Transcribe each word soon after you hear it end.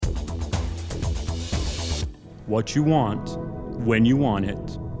what you want, when you want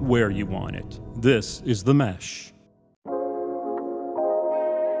it, where you want it. This is The Mesh.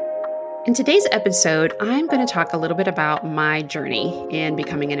 In today's episode, I'm going to talk a little bit about my journey in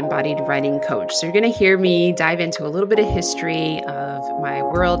becoming an embodied writing coach. So you're going to hear me dive into a little bit of history of my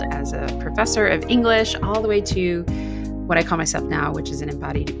world as a professor of English, all the way to what I call myself now, which is an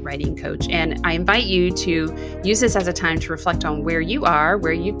embodied writing coach. And I invite you to use this as a time to reflect on where you are,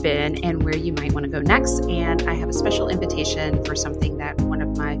 where you've been, and where you might want to go next. And I have a special invitation for something that one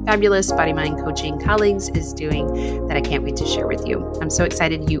of my fabulous Body Mind coaching colleagues is doing that I can't wait to share with you. I'm so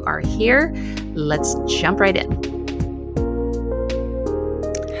excited you are here. Let's jump right in.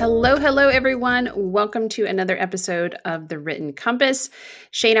 Hello, everyone. Welcome to another episode of The Written Compass.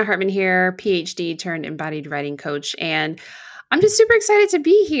 Shana Hartman here, PhD turned embodied writing coach. And I'm just super excited to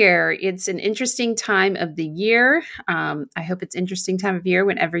be here. It's an interesting time of the year. I hope it's an interesting time of year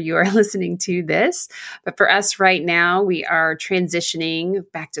whenever you are listening to this. But for us right now, we are transitioning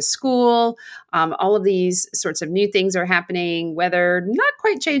back to school. All of these sorts of new things are happening. Weather not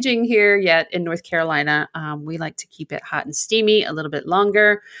quite changing here yet in North Carolina. We like to keep it hot and steamy a little bit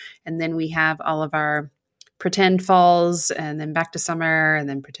longer. And then we have all of our pretend falls and then back to summer and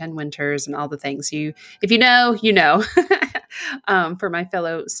then pretend winters and all the things. If you know, you know. For my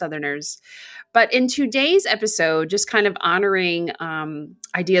fellow Southerners. But in today's episode, just kind of honoring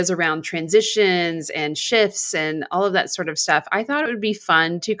ideas around transitions and shifts and all of that sort of stuff, I thought it would be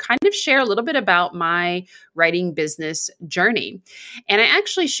fun to kind of share a little bit about my writing business journey. And I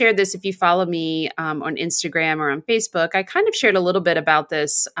actually shared this, if you follow me on Instagram or on Facebook, I kind of shared a little bit about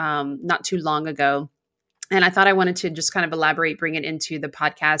this not too long ago. And I thought I wanted to just kind of elaborate, bring it into the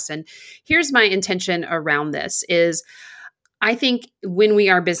podcast. And here's my intention around this is, I think when we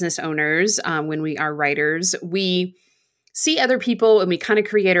are business owners, when we are writers, we see other people and we kind of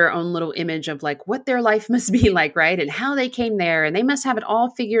create our own little image of like what their life must be like, right? And how they came there and they must have it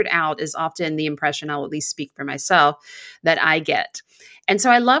all figured out is often the impression, I'll at least speak for myself, that I get. And so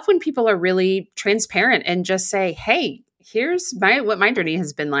I love when people are really transparent and just say, hey, here's what my journey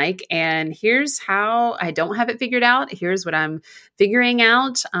has been like. And here's how I don't have it figured out. Here's what I'm figuring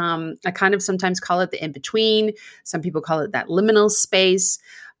out. I kind of sometimes call it the in-between. Some people call it that liminal space.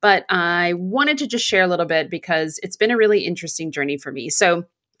 But I wanted to just share a little bit because it's been a really interesting journey for me. So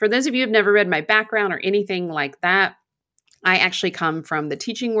for those of you who have never read my background or anything like that, I actually come from the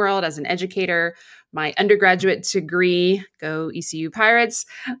teaching world as an educator. My undergraduate degree, go ECU Pirates,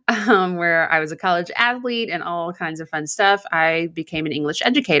 where I was a college athlete and all kinds of fun stuff. I became an English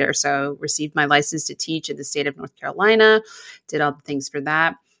educator, so received my license to teach in the state of North Carolina, did all the things for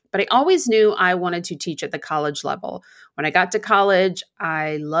that. But I always knew I wanted to teach at the college level. When I got to college,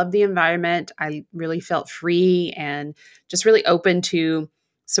 I loved the environment. I really felt free and just really open to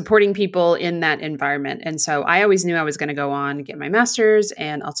supporting people in that environment. And so I always knew I was going to go on, get my master's,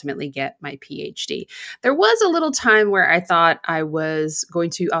 and ultimately get my PhD. There was a little time where I thought I was going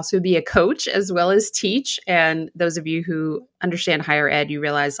to also be a coach as well as teach. And those of you who understand higher ed, you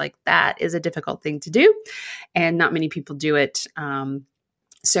realize like that is a difficult thing to do. And not many people do it.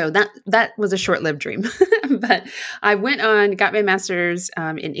 So that was a short-lived dream. But I went on, got my master's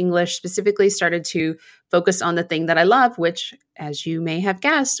in English, specifically started to focus on the thing that I love, which, as you may have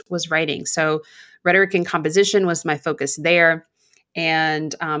guessed, was writing. So rhetoric and composition was my focus there.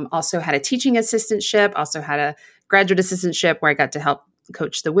 And also had a teaching assistantship, also had a graduate assistantship where I got to help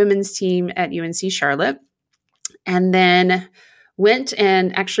coach the women's team at UNC Charlotte. And then went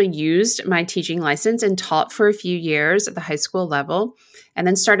and actually used my teaching license and taught for a few years at the high school level, and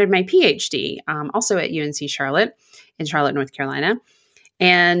then started my PhD also at UNC Charlotte in Charlotte, North Carolina.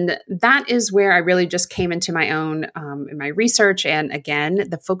 And that is where I really just came into my own in my research. And again,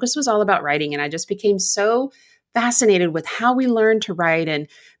 the focus was all about writing. And I just became so fascinated with how we learn to write and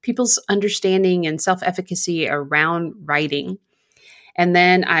people's understanding and self-efficacy around writing. And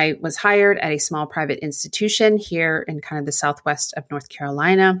then I was hired at a small private institution here in kind of the southwest of North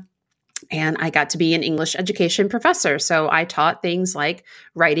Carolina. And I got to be an English education professor. So I taught things like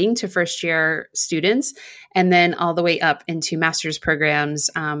writing to first year students and then all the way up into master's programs.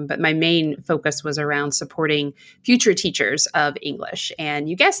 But my main focus was around supporting future teachers of English. And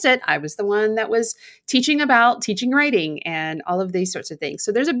you guessed it, I was the one that was teaching about teaching writing and all of these sorts of things.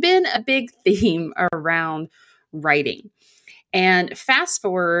 So there's been a big theme around writing. And fast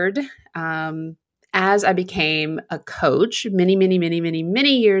forward, as I became a coach many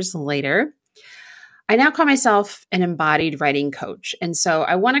years later, I now call myself an embodied writing coach. And so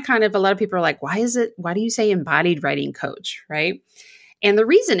I want to kind of, a lot of people are like, why do you say embodied writing coach, right? And the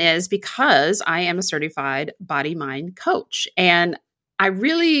reason is because I am a certified body mind coach. And I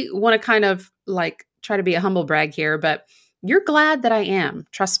really want to kind of like try to be a humble brag here, but you're glad that I am.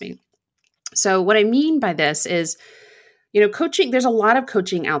 Trust me. So what I mean by this is, coaching, there's a lot of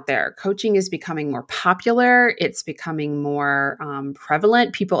coaching out there. Coaching is becoming more popular. It's becoming more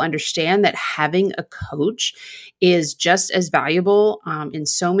prevalent. People understand that having a coach is just as valuable in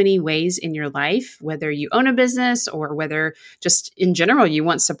so many ways in your life, whether you own a business or whether just in general you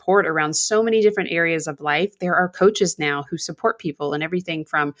want support around so many different areas of life. There are coaches now who support people in everything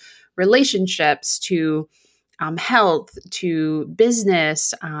from relationships to health to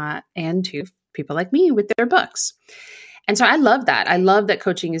business and to people like me with their books. And so I love that. I love that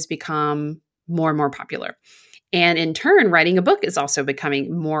coaching has become more and more popular. And in turn, writing a book is also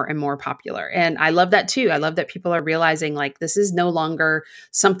becoming more and more popular. And I love that too. I love that people are realizing like this is no longer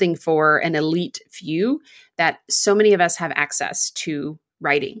something for an elite few, that so many of us have access to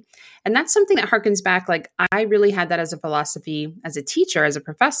writing. And that's something that harkens back. Like I really had that as a philosophy, as a teacher, as a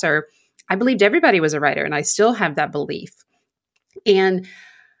professor. I believed everybody was a writer, and I still have that belief. And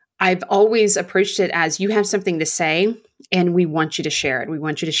I've always approached it as you have something to say and we want you to share it. We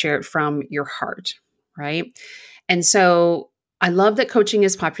want you to share it from your heart, right? And so I love that coaching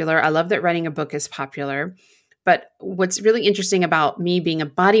is popular. I love that writing a book is popular. But what's really interesting about me being a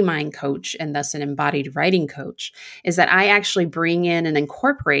body mind coach and thus an embodied writing coach is that I actually bring in and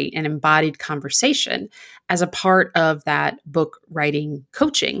incorporate an embodied conversation as a part of that book writing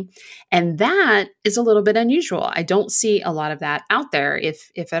coaching. And that is a little bit unusual. I don't see a lot of that out there,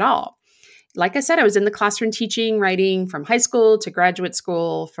 if at all. Like I said, I was in the classroom teaching writing from high school to graduate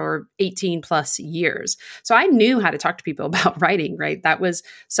school for 18 plus years. So I knew how to talk to people about writing, right? That was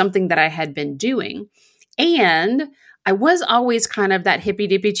something that I had been doing. And I was always kind of that hippy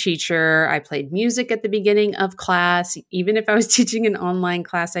dippy teacher. I played music at the beginning of class. Even if I was teaching an online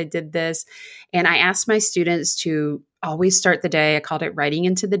class, I did this. And I asked my students to always start the day. I called it writing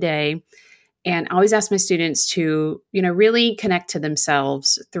into the day. And I always ask my students to, really connect to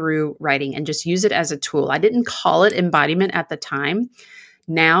themselves through writing and just use it as a tool. I didn't call it embodiment at the time.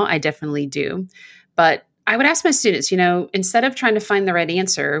 Now I definitely do. But I would ask my students, instead of trying to find the right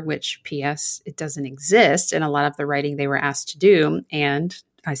answer, which P.S., it doesn't exist in a lot of the writing they were asked to do. And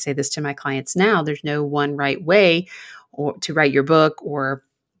I say this to my clients now, there's no one right way to write your book or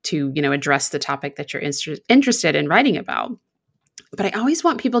to, address the topic that you're interested in writing about. But I always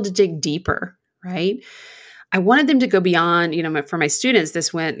want people to dig deeper, right? I wanted them to go beyond, for my students,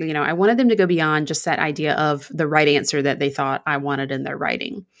 I wanted them to go beyond just that idea of the right answer that they thought I wanted in their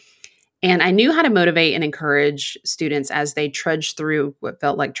writing. And I knew how to motivate and encourage students as they trudged through what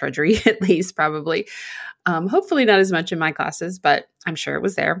felt like drudgery, at least probably. Hopefully not as much in my classes, but I'm sure it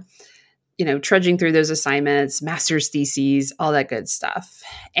was there. Trudging through those assignments, master's theses, all that good stuff.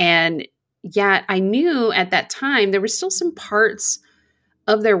 And yet I knew at that time there were still some parts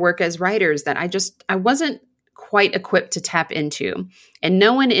of their work as writers that I wasn't quite equipped to tap into. And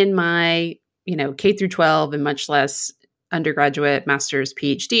no one in my, K through 12 and much less undergraduate, master's,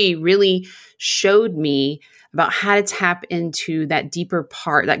 PhD really showed me about how to tap into that deeper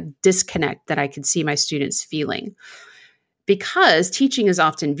part, that disconnect that I could see my students feeling. Because teaching is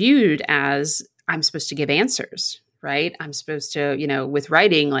often viewed as I'm supposed to give answers, right? I'm supposed to, with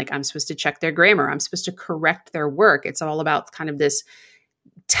writing, like I'm supposed to check their grammar. I'm supposed to correct their work. It's all about kind of this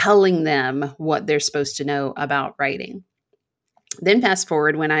telling them what they're supposed to know about writing. Then fast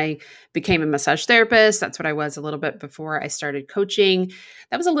forward when I became a massage therapist, that's what I was a little bit before I started coaching.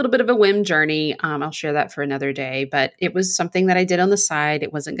 That was a little bit of a whim journey. I'll share that for another day, but it was something that I did on the side.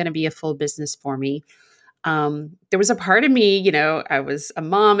 It wasn't going to be a full business for me. There was a part of me, I was a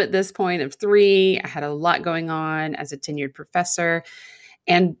mom at this point of 3. I had a lot going on as a tenured professor.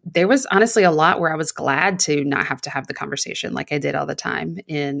 And there was honestly a lot where I was glad to not have to have the conversation like I did all the time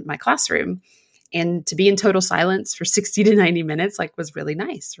in my classroom. And to be in total silence for 60 to 90 minutes, was really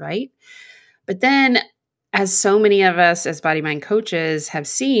nice, right? But then as so many of us as body mind coaches have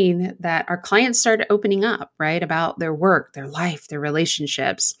seen that our clients started opening up, right? About their work, their life, their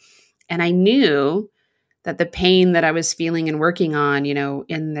relationships. And I knew that the pain that I was feeling and working on,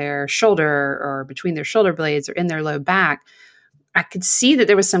 in their shoulder or between their shoulder blades or in their low back, I could see that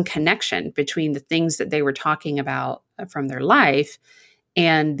there was some connection between the things that they were talking about from their life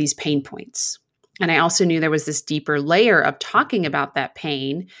and these pain points. And I also knew there was this deeper layer of talking about that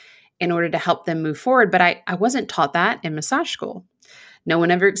pain in order to help them move forward. But I wasn't taught that in massage school. No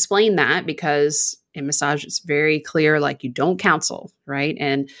one ever explained that because in massage, it's very clear, you don't counsel, right?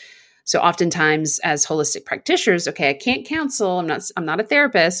 And so oftentimes as holistic practitioners, okay, I can't counsel. I'm not a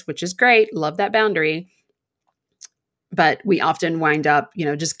therapist, which is great. Love that boundary. But we often wind up,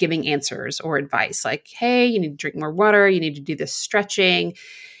 just giving answers or advice like, hey, you need to drink more water. You need to do this stretching.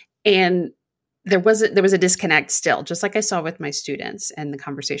 And there was a disconnect still, just like I saw with my students and the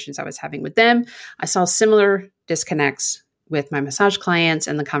conversations I was having with them. I saw similar disconnects with my massage clients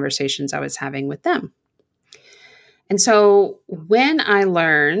and the conversations I was having with them. And so when I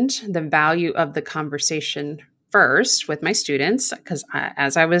learned the value of the conversation first with my students, because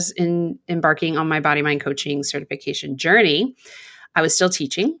as I was embarking on my body mind coaching certification journey, I was still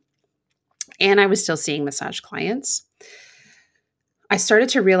teaching and I was still seeing massage clients. I started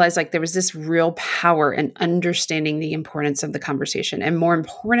to realize like there was this real power in understanding the importance of the conversation, and more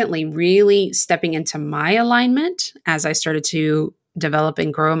importantly, really stepping into my alignment as I started to develop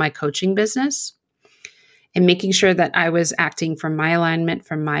and grow my coaching business, and making sure that I was acting from my alignment,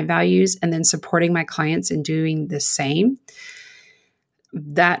 from my values, and then supporting my clients in doing the same.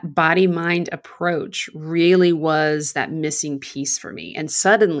 That body-mind approach really was that missing piece for me. And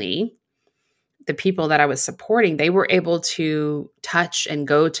suddenly, the people that I was supporting, they were able to touch and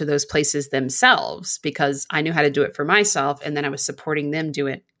go to those places themselves because I knew how to do it for myself. And then I was supporting them do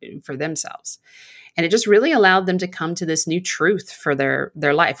it for themselves. And it just really allowed them to come to this new truth for their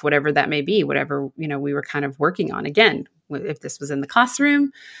life, whatever that may be, whatever, we were kind of working on. Again, if this was in the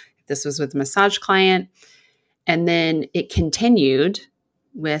classroom, if this was with a massage client, and then it continued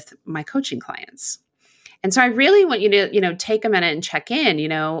with my coaching clients. And so I really want you to, take a minute and check in,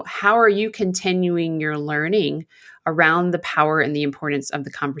 how are you continuing your learning around the power and the importance of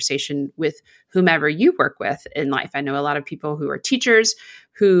the conversation with whomever you work with in life? I know a lot of people who are teachers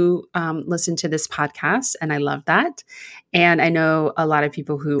who listen to this podcast, and I love that. And I know a lot of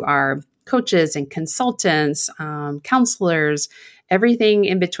people who are coaches and consultants, counselors, everything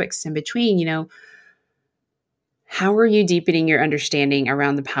in betwixt and between, how are you deepening your understanding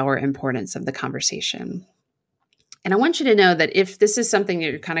around the power and importance of the conversation? And I want you to know that if this is something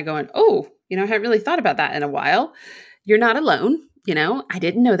that you're kind of going, I haven't really thought about that in a while, you're not alone. I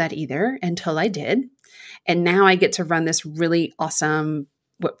didn't know that either until I did. And now I get to run this really awesome,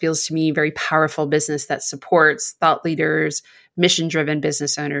 what feels to me very powerful business that supports thought leaders, mission-driven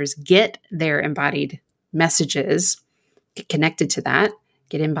business owners get their embodied messages, get connected to that,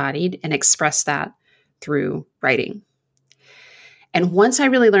 get embodied, and express that through writing. And once I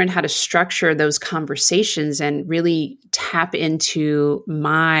really learned how to structure those conversations and really tap into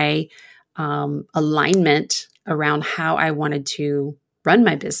my alignment around how I wanted to run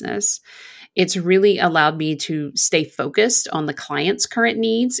my business, it's really allowed me to stay focused on the client's current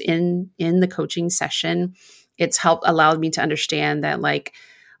needs in the coaching session. It's allowed me to understand that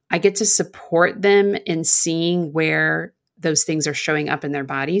I get to support them in seeing where those things are showing up in their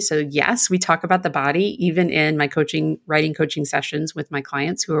body. So yes, we talk about the body even in my writing coaching sessions with my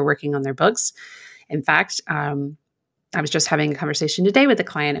clients who are working on their books. In fact, I was just having a conversation today with a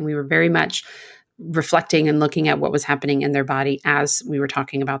client, and we were very much reflecting and looking at what was happening in their body as we were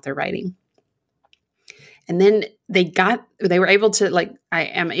talking about their writing. And then they were able to, I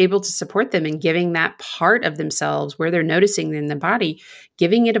am able to support them in giving that part of themselves where they're noticing in the body,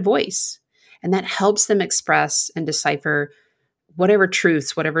 giving it a voice. And that helps them express and decipher whatever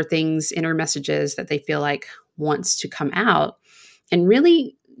truths, whatever things, inner messages that they feel like wants to come out, and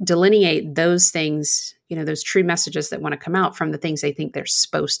really delineate those things, those true messages that want to come out from the things they think they're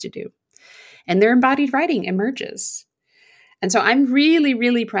supposed to do. And their embodied writing emerges. And so I'm really,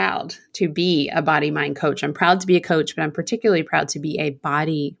 really proud to be a body mind coach. I'm proud to be a coach, but I'm particularly proud to be a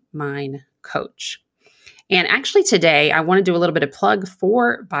body mind coach. And actually today, I want to do a little bit of plug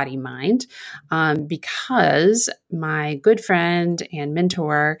for Body Mind because my good friend and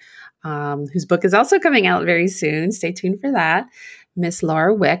mentor, whose book is also coming out very soon, stay tuned for that, Miss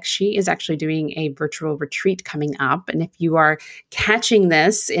Laura Wick, she is actually doing a virtual retreat coming up. And if you are catching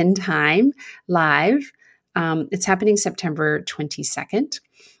this in time live, it's happening September 22nd.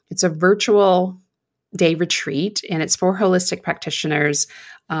 It's a virtual day retreat, and it's for holistic practitioners,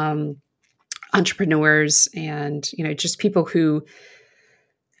 entrepreneurs, and just people who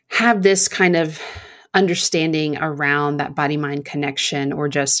have this kind of understanding around that body-mind connection, or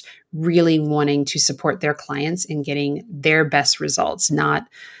just really wanting to support their clients in getting their best results. Not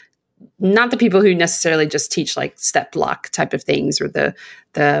the people who necessarily just teach step block type of things, or the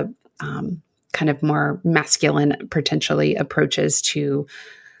kind of more masculine potentially approaches to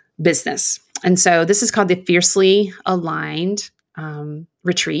business. And so this is called the Fiercely Aligned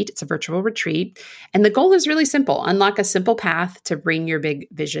retreat. It's a virtual retreat. And the goal is really simple: unlock a simple path to bring your big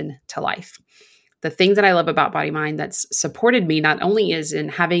vision to life. The thing that I love about Body Mind that's supported me not only is in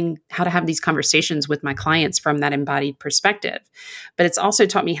having how to have these conversations with my clients from that embodied perspective, but it's also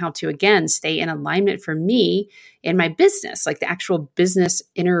taught me how to, again, stay in alignment for me in my business, like the actual business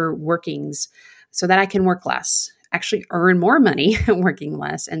inner workings, so that I can work less, actually earn more money working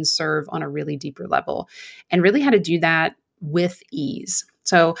less and serve on a really deeper level, and really how to do that with ease.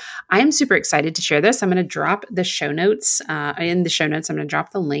 So I am super excited to share this. I'm going to drop the show notes. In the show notes, I'm going to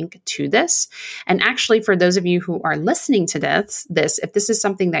drop the link to this. And actually, for those of you who are listening to this, if this is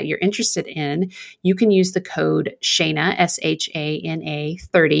something that you're interested in, you can use the code Shana, SHANA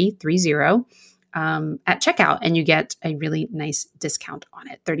 30 at checkout, and you get a really nice discount on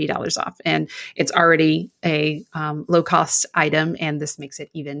it, $30 off. And it's already a low-cost item, and this makes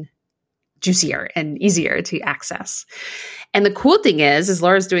it even juicier and easier to access. And the cool thing is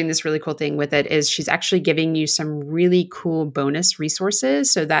Laura's doing this really cool thing with it, is she's actually giving you some really cool bonus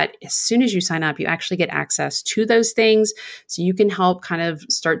resources so that as soon as you sign up, you actually get access to those things. So you can help kind of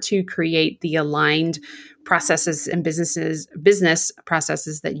start to create the aligned processes and business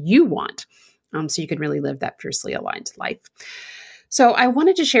processes that you want. So you can really live that fiercely aligned life. So I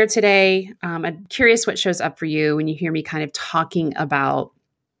wanted to share today, I'm curious what shows up for you when you hear me kind of talking about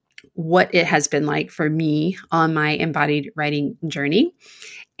what it has been like for me on my embodied writing journey,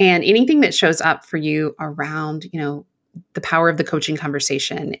 and anything that shows up for you around, the power of the coaching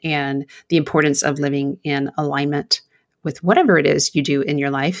conversation and the importance of living in alignment with whatever it is you do in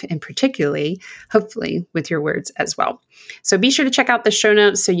your life, and particularly, hopefully, with your words as well. So be sure to check out the show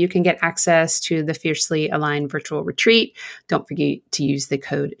notes so you can get access to the Fiercely Aligned virtual retreat. Don't forget to use the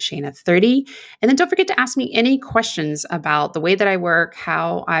code Shana30. And then don't forget to ask me any questions about the way that I work,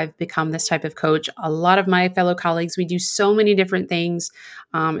 how I've become this type of coach. A lot of my fellow colleagues, we do so many different things.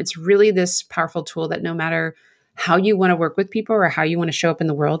 It's really this powerful tool that no matter how you want to work with people or how you want to show up in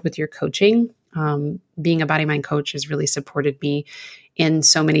the world with your coaching, being a body mind coach has really supported me in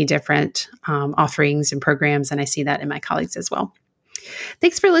so many different offerings and programs. And I see that in my colleagues as well.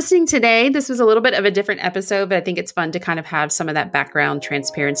 Thanks for listening today. This was a little bit of a different episode, but I think it's fun to kind of have some of that background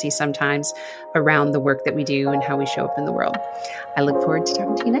transparency sometimes around the work that we do and how we show up in the world. I look forward to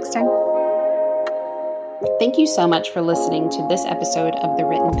talking to you next time. Thank you so much for listening to this episode of The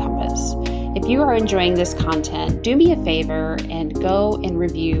Written Compass. If you are enjoying this content, do me a favor and go and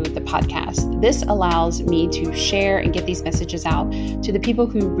review the podcast. This allows me to share and get these messages out to the people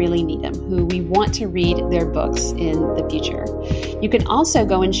who really need them, who we want to read their books in the future. You can also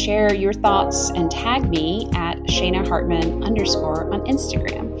go and share your thoughts and tag me at Shana Hartman _ on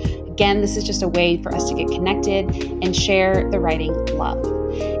Instagram. Again, this is just a way for us to get connected and share the writing love.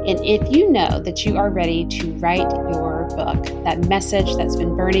 And if you know that you are ready to write your book, that message that's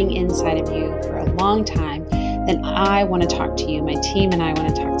been burning inside of you for a long time, then I want to talk to you. My team and I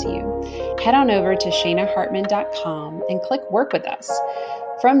want to talk to you. Head on over to shanahartman.com and click Work With Us.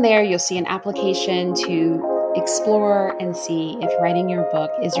 From there, you'll see an application to explore and see if writing your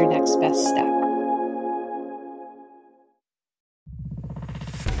book is your next best step.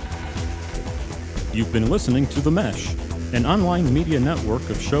 You've been listening to The Mesh, an online media network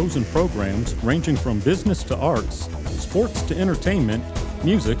of shows and programs ranging from business to arts, sports to entertainment,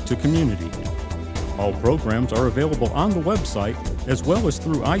 music to community. All programs are available on the website as well as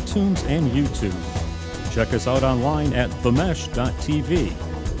through iTunes and YouTube. Check us out online at themesh.tv.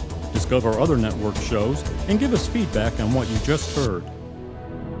 Discover other network shows and give us feedback on what you just heard.